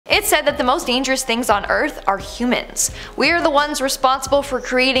said that the most dangerous things on Earth are humans. We are the ones responsible for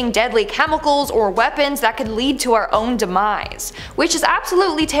creating deadly chemicals or weapons that could lead to our own demise, which is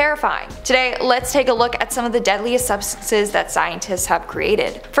absolutely terrifying. Today, let's take a look at some of the deadliest substances that scientists have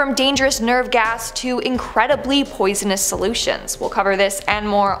created. From dangerous nerve gas to incredibly poisonous solutions. We'll cover this and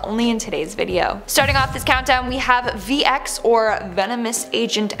more only in today's video. Starting off this countdown, we have VX or Venomous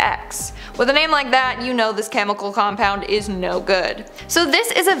Agent X. With a name like that, you know this chemical compound is no good. So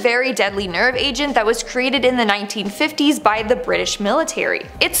this is a very deadly nerve agent that was created in the 1950s by the British military.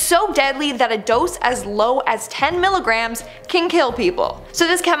 It's so deadly that a dose as low as 10 milligrams can kill people. So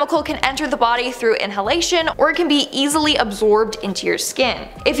this chemical can enter the body through inhalation, or it can be easily absorbed into your skin.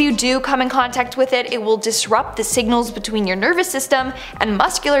 If you do come in contact with it, it will disrupt the signals between your nervous system and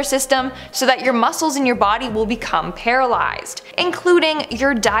muscular system so that your muscles in your body will become paralyzed, including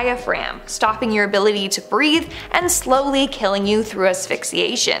your diaphragm, stopping your ability to breathe and slowly killing you through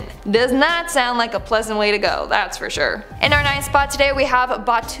asphyxiation. Does not sound like a pleasant way to go, that's for sure. In our ninth spot today we have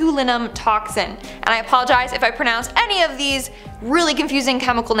botulinum toxin, and I apologize if I pronounce any of these really confusing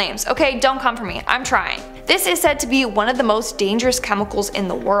chemical names, okay? Don't come for me, I'm trying. This is said to be one of the most dangerous chemicals in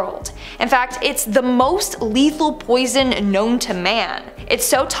the world. In fact, it's the most lethal poison known to man. It's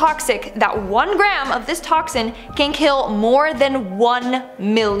so toxic that 1 gram of this toxin can kill more than 1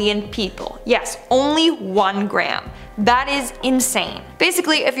 million people. Yes, only 1 gram. That is insane.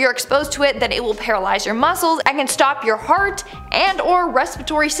 Basically, if you're exposed to it, then it will paralyze your muscles and can stop your heart and or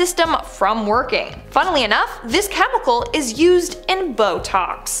respiratory system from working. Funnily enough, this chemical is used in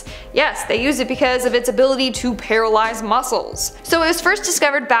Botox. Yes, they use it because of its ability to paralyze muscles. So it was first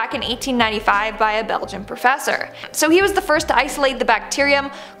discovered back in 1895 by a Belgian professor. So he was the first to isolate the bacterium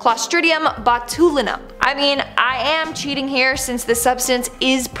Clostridium botulinum. I mean, I am cheating here since this substance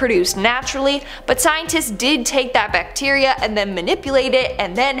is produced naturally, but scientists did take that bacteria and then manipulate it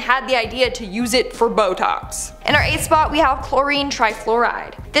and then had the idea to use it for Botox. In our 8th spot we have chlorine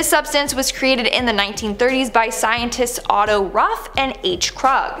trifluoride. This substance was created in the 1930s by scientists Otto Ruff and H.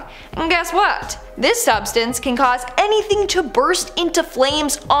 Krug. And guess what? This substance can cause anything to burst into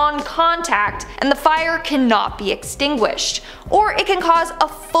flames on contact, and the fire cannot be extinguished. Or it can cause a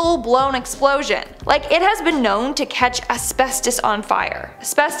full-blown explosion. Like, it has been known to catch asbestos on fire.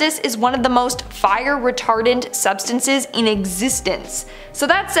 Asbestos is one of the most fire-retardant substances in existence. So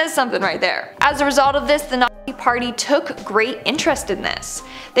that says something right there. As a result of this, the Nazi Party took great interest in this.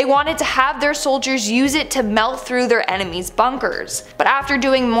 They wanted to have their soldiers use it to melt through their enemies' bunkers. But after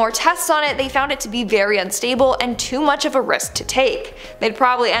doing more tests on it, they found it to be very unstable and too much of a risk to take. They'd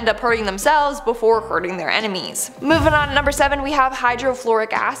probably end up hurting themselves before hurting their enemies. Moving on to number 7, we have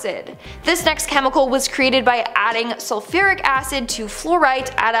hydrofluoric acid. This next chemical was created by adding sulfuric acid to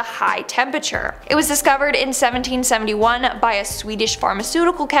fluorite at a high temperature. It was discovered in 1771 by a Swedish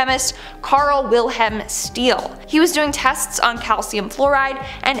pharmaceutical chemist, Carl Wilhelm Steele. He was doing tests on calcium fluoride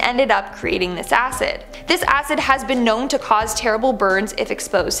and ended up creating this acid. This acid has been known to cause terrible burns if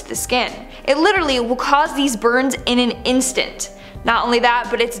exposed to the skin. It literally will cause these burns in an instant. Not only that,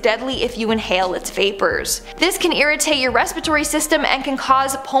 but it's deadly if you inhale its vapors. This can irritate your respiratory system and can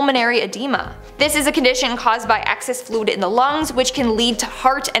cause pulmonary edema. This is a condition caused by excess fluid in the lungs, which can lead to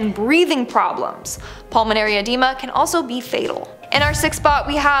heart and breathing problems. Pulmonary edema can also be fatal. In our 6th spot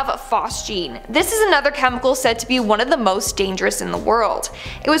we have Phosgene. This is another chemical said to be one of the most dangerous in the world.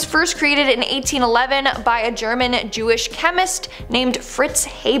 It was first created in 1811 by a German Jewish chemist named Fritz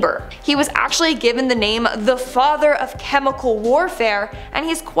Haber. He was actually given the name the father of chemical warfare, and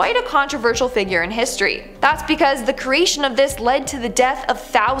he's quite a controversial figure in history. That's because the creation of this led to the death of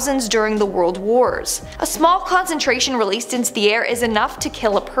thousands during the world wars. A small concentration released into the air is enough to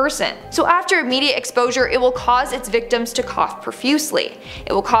kill a person. So after immediate exposure, it will cause its victims to cough profusely.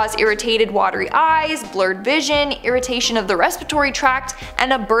 It will cause irritated watery eyes, blurred vision, irritation of the respiratory tract,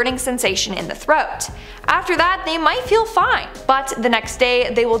 and a burning sensation in the throat. After that, they might feel fine, but the next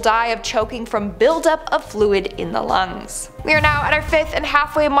day they will die of choking from buildup of fluid in the lungs. We are now at our 5th and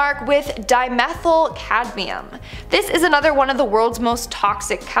halfway mark with dimethyl cadmium. This is another one of the world's most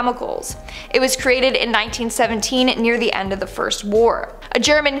toxic chemicals. It was created in 1917 near the end of the First War. A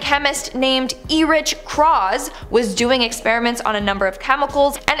German chemist named Erich Krause was doing experiments on a number of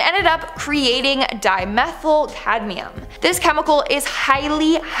chemicals and ended up creating dimethyl cadmium. This chemical is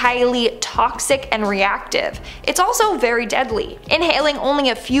highly toxic and reactive. It's also very deadly. Inhaling only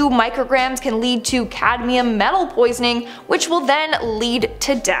a few micrograms can lead to cadmium metal poisoning, which will then lead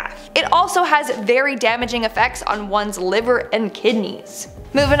to death. It also has very damaging effects on one's liver and kidneys.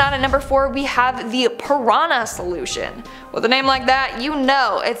 Moving on at number 4, we have the Piranha Solution. With a name like that, you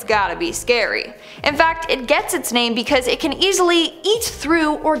know it's gotta be scary. In fact, it gets its name because it can easily eat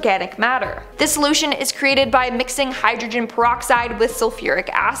through organic matter. This solution is created by mixing hydrogen peroxide with sulfuric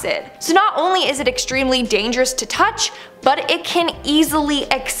acid. So not only is it extremely dangerous to touch, but it can easily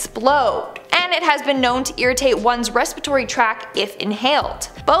explode. And it has been known to irritate one's respiratory tract if inhaled.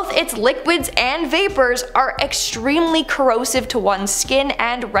 Both its liquids and vapors are extremely corrosive to one's skin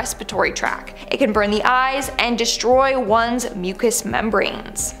and respiratory tract. It can burn the eyes and destroy one's mucous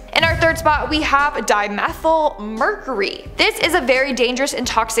membranes. In our third spot, we have Dimethyl Mercury. This is a very dangerous and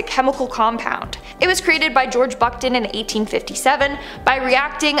toxic chemical compound. It was created by George Buckton in 1857 by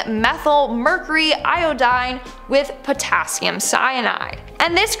reacting methyl mercury iodine with potassium cyanide.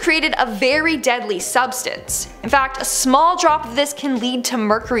 And this created a very deadly substance. In fact, a small drop of this can lead to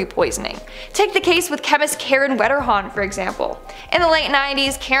mercury poisoning. Take the case with chemist Karen Wetterhahn, for example. In the late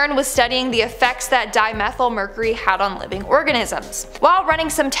 90s, Karen was studying the effects that dimethyl mercury had on living organisms. While running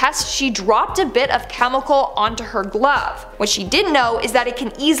some tests, she dropped a bit of chemical onto her glove. What she didn't know is that it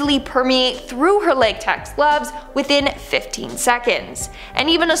can easily permeate through her latex gloves within 15 seconds. And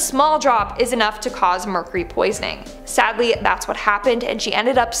even a small drop is enough to cause mercury poisoning. Sadly, that's what happened, and she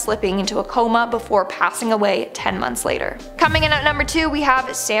ended up slipping into a coma before passing away 10 months later. Coming in at number 2, we have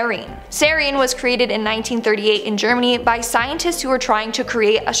Sarin. Sarin was created in 1938 in Germany by scientists who were trying to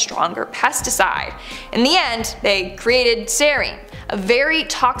create a stronger pesticide. In the end, they created Sarin, a very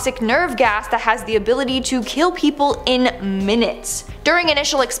toxic nerve gas that has the ability to kill people in minutes. During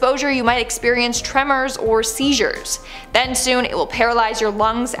initial exposure, you might experience tremors or seizures. Then soon it will paralyze your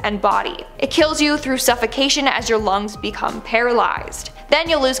lungs and body. It kills you through suffocation as your lungs become paralyzed. Then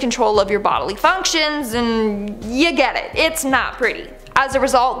you'll lose control of your bodily functions, and you get it, it's not pretty. As a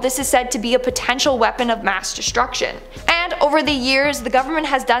result, this is said to be a potential weapon of mass destruction. And over the years, the government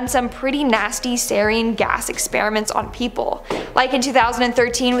has done some pretty nasty sarin gas experiments on people, like in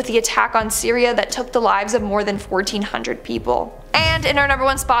 2013 with the attack on Syria that took the lives of more than 1,400 people. And in our number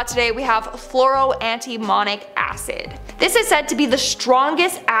 1 spot today, we have Fluoroantimonic Acid. This is said to be the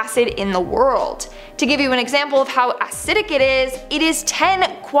strongest acid in the world. To give you an example of how acidic it is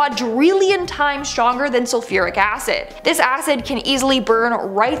 10 quadrillion times stronger than sulfuric acid. This acid can easily burn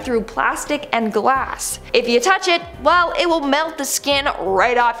right through plastic and glass. If you touch it, well, it will melt the skin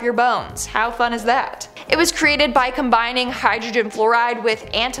right off your bones. How fun is that? It was created by combining hydrogen fluoride with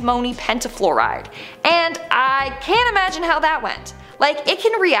antimony pentafluoride, and I can't imagine how that went. Like, it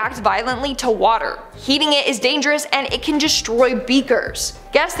can react violently to water. Heating it is dangerous and it can destroy beakers.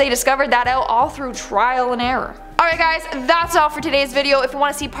 Guess they discovered that out all through trial and error. Alright guys, that's all for today's video. If you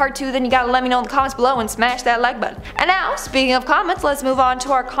want to see part 2, then you gotta let me know in the comments below and smash that like button. And now, speaking of comments, let's move on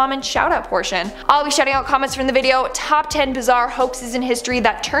to our comment shoutout portion. I'll be shouting out comments from the video, top 10 bizarre hoaxes in history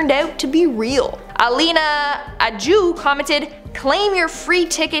that turned out to be real. Alina Aju commented, claim your free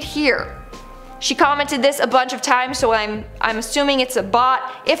ticket here. She commented this a bunch of times, so I'm assuming it's a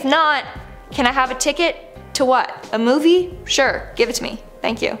bot. If not, can I have a ticket? To what? A movie? Sure, give it to me.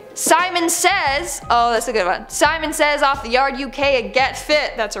 Thank you. Simon says, oh that's a good one. Simon says off the Yard UK Get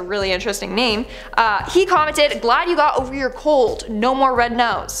Fit, that's a really interesting name. He commented, glad you got over your cold, no more red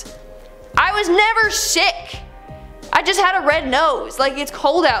nose. I was never sick. I just had a red nose, like it's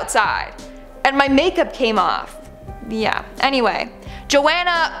cold outside. And my makeup came off. Yeah, anyway.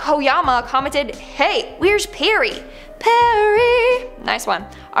 Joanna Koyama commented, hey, where's Perry? Perry! Nice one.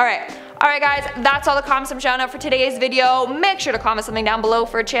 Alright guys, that's all the comments I'm shouting out for today's video. Make sure to comment something down below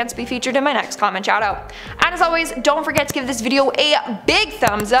for a chance to be featured in my next comment shout out. And as always, don't forget to give this video a big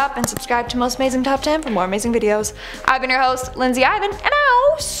thumbs up and subscribe to Most Amazing Top 10 for more amazing videos. I've been your host, Lindsay Ivan, and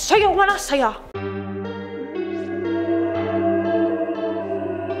I'll see you when I see ya.